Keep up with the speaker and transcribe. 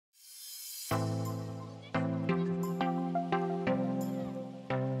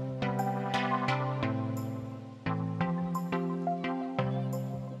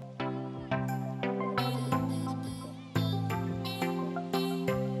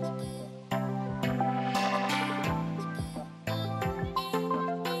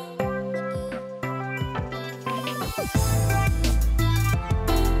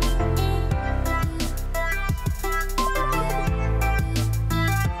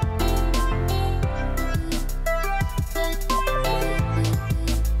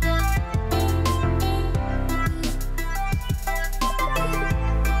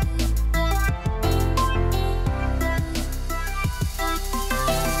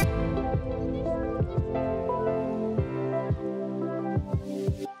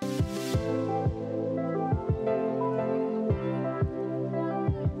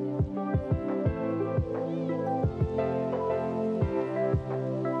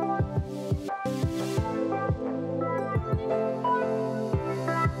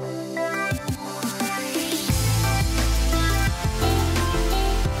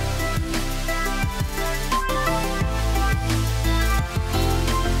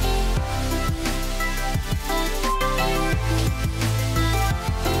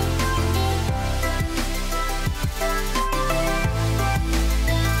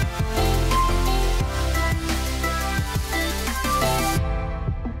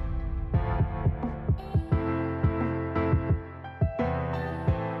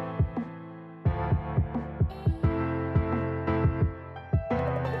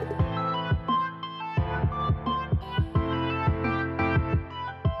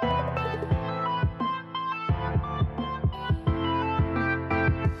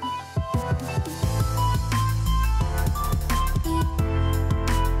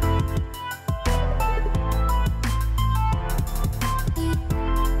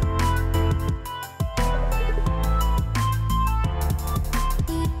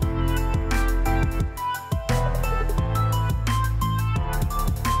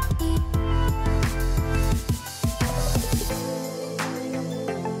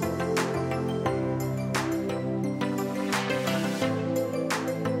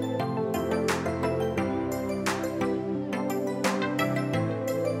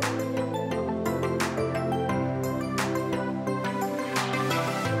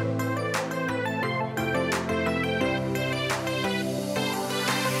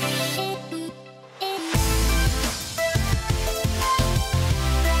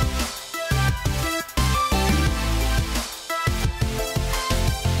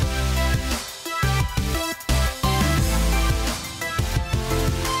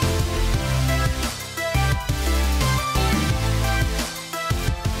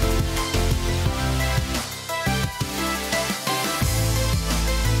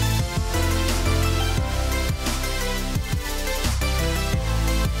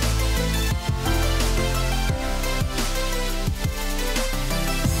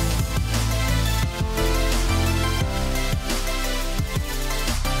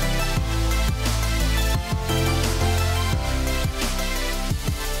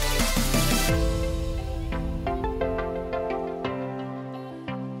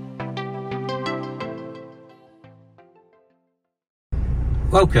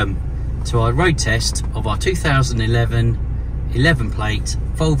Welcome to our road test of our 2011 11 plate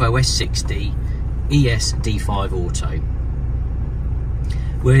Volvo S60 ES D5 Auto.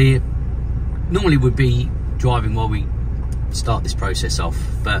 We normally would be driving while we start this process off,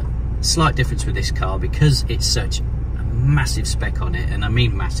 but slight difference with this car because it's such a massive spec on it, and I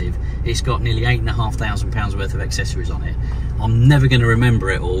mean massive. It's got nearly £8,500 worth of accessories on it. I'm never going to remember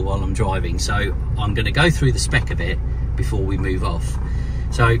it all while I'm driving, so I'm going to go through the spec of it before we move off.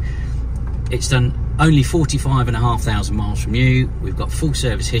 So it's done only 45,500 miles from new. We've got full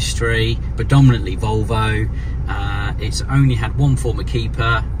service history, predominantly Volvo. It's only had one former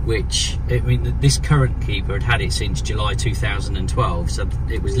keeper, which, I mean, this current keeper had it since July 2012, so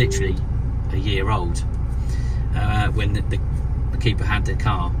it was literally a year old when the keeper had the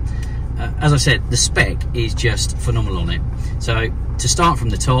car. As I said, the spec is just phenomenal on it. So to start from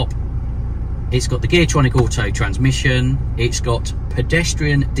the top, it's got the Geartronic auto transmission. It's got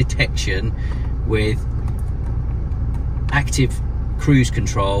pedestrian detection with active cruise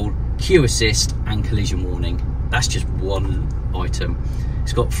control, queue assist and collision warning. That's just one item.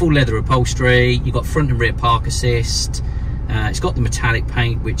 It's got full leather upholstery. You've got front and rear park assist. It's got the metallic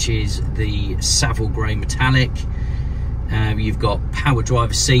paint, which is the Savile grey metallic. You've got power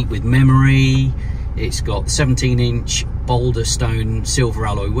driver seat with memory. It's got 17-inch boulder stone silver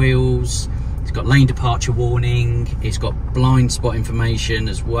alloy wheels. It's got lane departure warning. It's got blind spot information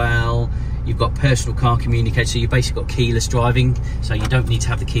as well. You've got personal car communicator, so you've basically got keyless driving, so you don't need to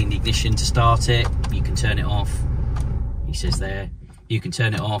have the key in the ignition to start it. You can turn it off. He says there, you can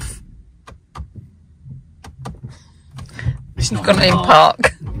turn it off. It's not got it in park.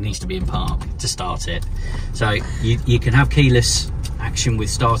 It needs to be in park to start it. So you can have keyless action with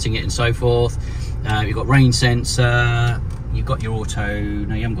starting it and so forth. You've got rain sensor, you've got your auto,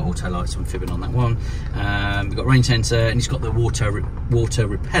 no you haven't got auto lights, I'm fibbing on that one. You've got rain sensor, and it's got the water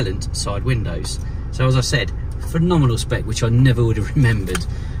repellent side windows. So as I said, phenomenal spec, which I never would have remembered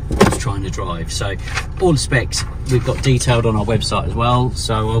when I was trying to drive. So all the specs we've got detailed on our website as well,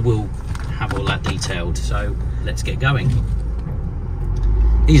 so I will have all that detailed. So let's get going.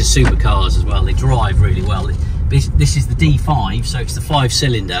 These are super cars as well, they drive really well. This is the D5, so it's the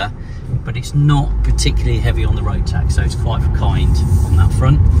 5-cylinder, but it's not particularly heavy on the road tax, so it's quite kind on that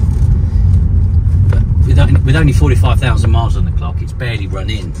front. But with only 45,000 miles on the clock, it's barely run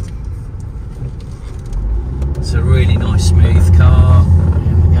in. It's a really nice smooth car.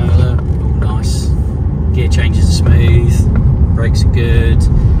 Here we go, look, all nice. Gear changes are smooth, brakes are good.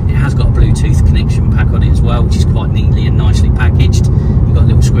 It has got a Bluetooth connection pack on it as well, which is quite neatly and nicely packaged. You've got a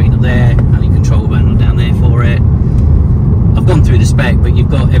little screen up there and your control panel down there for it. I've gone through the spec, but you've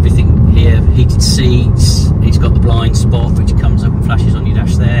got everything here. Heated seats, it's got the blind spot which comes up and flashes on your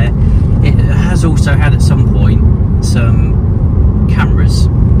dash there. It has also had at some point some cameras,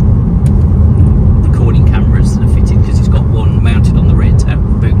 recording cameras that are fitted, because it's got one mounted on the rear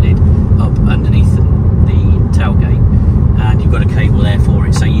boot lid up underneath the tailgate, and you've got a cable there for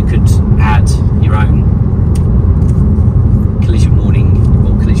it, so you could add your own collision warning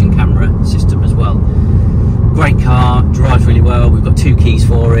or collision camera system as well. Great car, drives really well. We've got 2 keys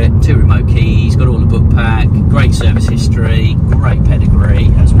for it, 2 remote keys, got all the book pack, great service history, great pedigree,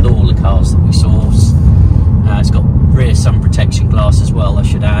 as with all the cars that we source. It's got rear sun protection glass as well, I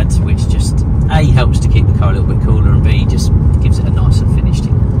should add, which just A, helps to keep the car a little bit cooler, and B, just gives it a nicer finish to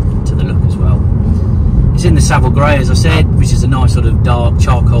the look as well. It's in the Savile grey, as I said, which is a nice sort of dark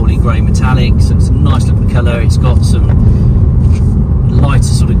charcoaly grey metallic, so it's a nice looking colour. It's got some lighter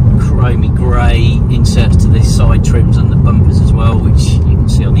sort of chromy grey inserts to the side trims and the bumpers as well, which you can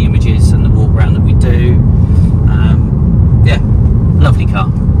see on the images and the walk around that we do. Yeah, lovely car,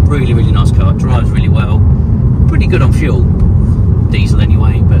 really nice car, drives really well, pretty good on fuel, diesel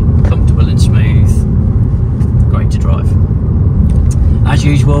anyway, but comfortable and smooth, great to drive. As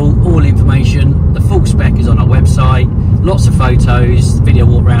usual, all information, the full spec is on our website, lots of photos, video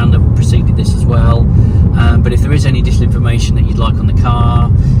walk around that preceded this as well. But if there is any additional information that you'd like on the car,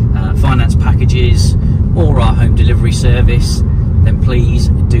 finance packages, or our home delivery service, then please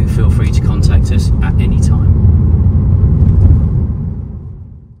do feel free to contact us at any time.